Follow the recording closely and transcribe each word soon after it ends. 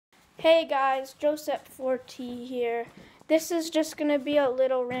Hey guys, Joseph4T here. This is just gonna be a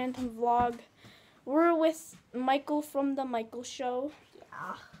little random vlog. We're with Michael from the Micheal show.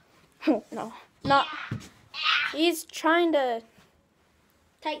 Yeah. No, not. He's trying to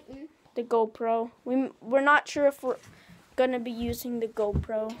tighten the GoPro. We're not sure if we're gonna be using the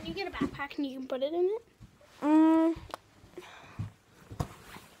GoPro. Can you get a backpack and you can put it in it?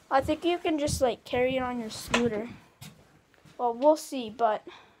 I think you can just like carry it on your scooter. Well, we'll see, but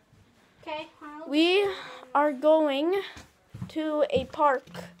okay. We are going to a park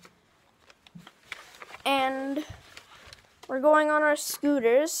and we're going on our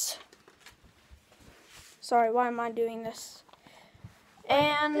scooters. Sorry, why am I doing this?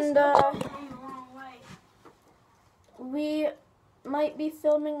 And we might be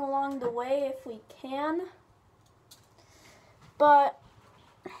filming along the way if we can, but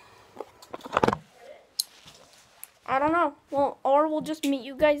I don't know. Well, or we'll just meet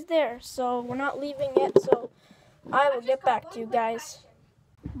you guys there. So we're not leaving yet, so I will get back to you guys.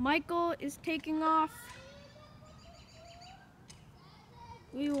 Michael is taking off.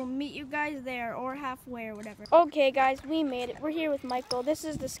 We will meet you guys there or halfway or whatever. Okay guys, we made it. We're here with Michael. This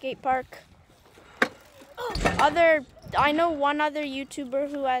is the skate park. I know one other YouTuber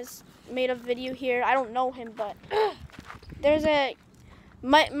who has made a video here. I don't know him, but there's a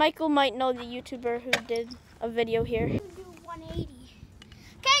Michael might know the YouTuber who did a video here. Do 180.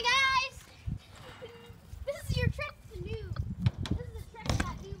 Okay, guys, this is your trick to noob. This is a trick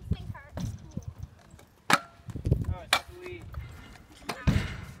that noobs think are cool. Oh, sweet.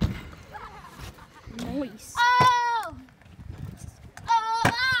 Nice. Oh! Oh!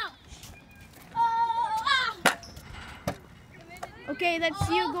 Ouch! Oh! Ow! Okay, let's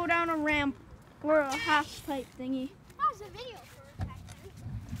see you go down a ramp or a half pipe thingy. That was a video for a second.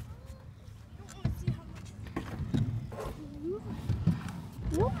 I don't want to see how much.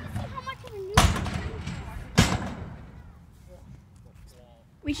 I want to see how much of a noob.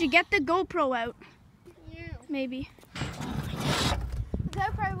 We should get the GoPro out. Yeah. Maybe. The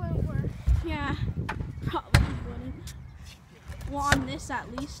GoPro won't work. Yeah. Probably wouldn't. Well, on this at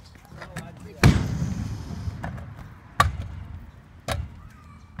least.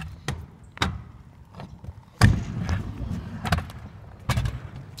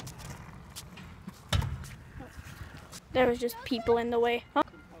 There was just people in the way. Huh?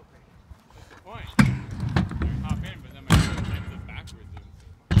 Point. Hop in, but then my foot takes it backwards.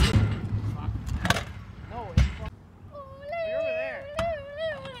 No, it's fine. You're over there.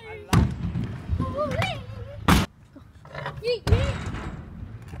 Yeet, yeet.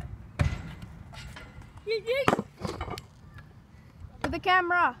 Yeet, yeet. To the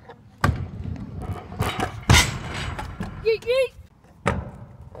camera. Yeet, yeet.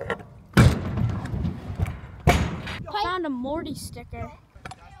 Found a Morty sticker.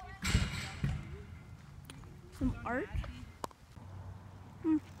 Some art.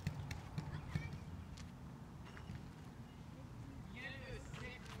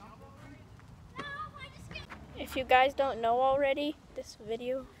 If you guys don't know already, this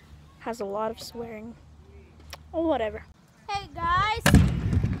video has a lot of swearing. Oh, whatever. Hey guys.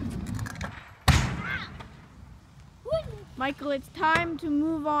 Michael, it's time to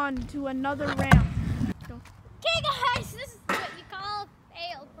move on to another ramp. Okay guys, this is what you call a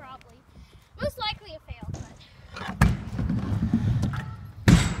fail probably. Most likely a fail, but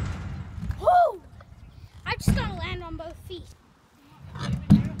whoo! I just gotta land on both feet.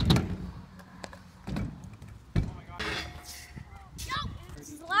 This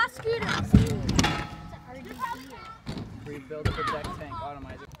is the last scooter I've seen. Rebuild the project tank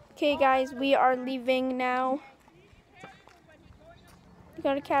automizer. Okay guys, we are leaving now. We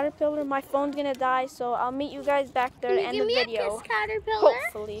got a caterpillar. My phone's gonna die, so I'll meet you guys back there and the video. Give me a kiss, caterpillar.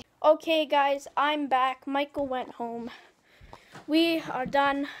 Hopefully. Okay guys, I'm back. Michael went home. We are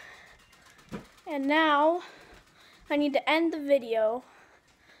done. And now I need to end the video.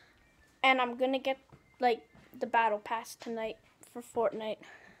 And I'm gonna get like the battle pass tonight for Fortnite.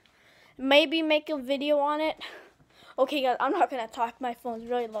 Maybe make a video on it. Okay guys, I'm not gonna talk. My phone's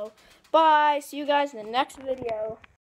really low. Bye. See you guys in the next video.